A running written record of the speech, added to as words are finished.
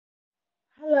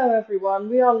Hello everyone,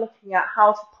 we are looking at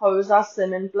how to pose our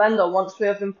sim in Blender once we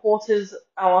have imported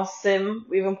our sim.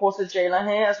 We've imported Jayla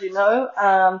here, as you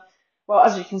know. Well,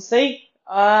 as you can see,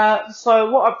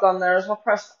 so what I've done there is I've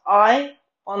pressed I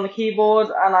on the keyboard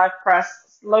and I've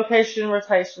pressed location,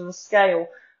 rotation, scale.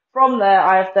 From there,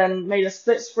 I've then made a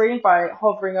split screen by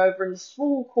hovering over in the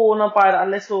small corner by that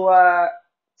little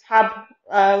tab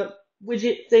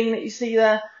widget thing that you see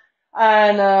there.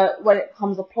 And when it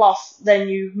becomes a plus, then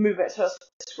you move it to a split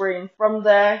screen. From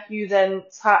there, you then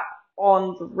tap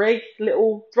on the rig,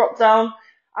 little drop down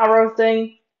arrow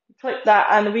thing, click that,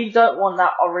 and we don't want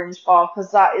that orange bar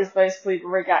because that is basically the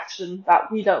rig action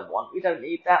that we don't want. We don't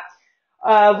need that.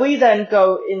 We then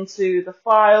go into the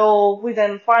file, we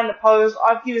then find the pose.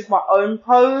 I've used my own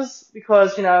pose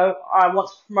because, you know, I want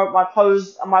to promote my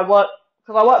pose and my work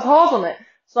because I worked hard on it.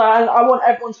 So I want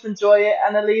everyone to enjoy it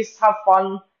and at least have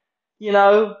fun, you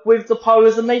know, with the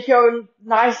pose and make your own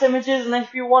nice images. And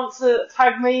if you want to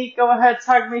tag me, go ahead,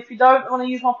 tag me. If you don't want to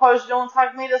use my pose, you don't want to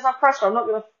tag me, there's no pressure. I'm not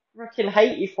going to freaking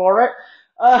hate you for it.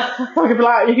 I'm going to be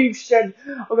like, I'm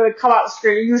going to come out the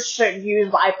screen, you should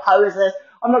use my poses.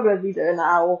 I'm not going to be doing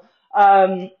that at all.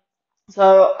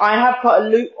 So I have put a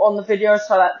loop on the video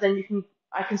so that then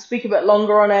I can speak a bit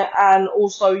longer on it, and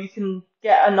also you can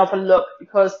get another look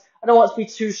because I don't want it to be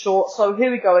too short. So here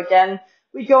we go again.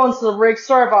 We go onto the rig.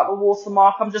 Sorry about the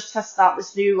watermark. I'm just testing out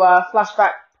this new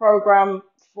flashback program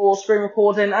for screen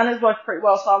recording, and it's worked pretty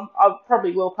well. So I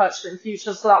probably will purchase it in the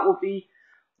future. So that will be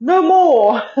no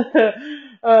more.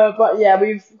 But yeah,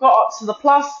 we've got up to the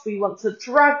plus. We want to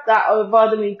drag that over.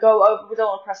 Then we go over. We don't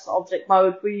want to press the object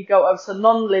mode. We go over to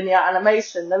non-linear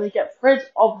animation. Then we get rid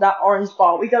of that orange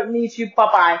bar. We don't need you.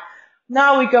 Bye bye.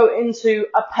 Now we go into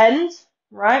append.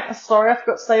 Right. Sorry, I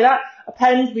forgot to say that.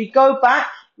 Append. We go back.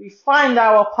 We find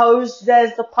our pose.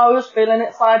 There's the pose, filling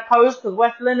it side pose, because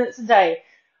we're filling it today.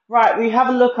 Right, we have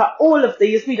a look at all of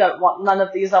these. We don't want none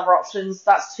of these other options.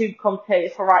 That's too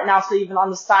complicated for right now to even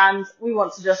understand. We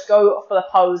want to just go for the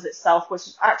pose itself, which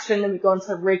is action, then we go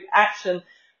into rig action.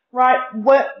 Right,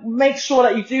 make sure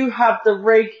that you do have the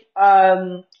rig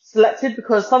selected,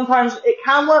 because sometimes it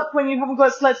can work when you haven't got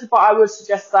it selected, but I would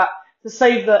suggest that to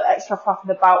save the extra fluffing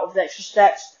about of the extra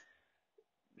steps,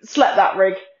 select that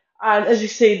rig. And as you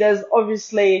see, there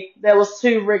was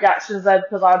two rig actions there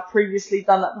because I had previously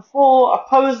done that before. I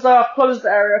posed her, I closed the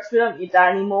area because we don't need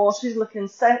that anymore. She's looking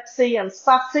sexy and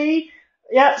sassy.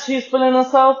 Yeah, she's feeling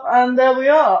herself, and there we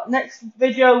are. Next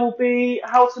video will be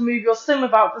how to move your sim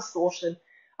without distortion.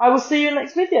 I will see you in the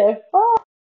next video. Bye!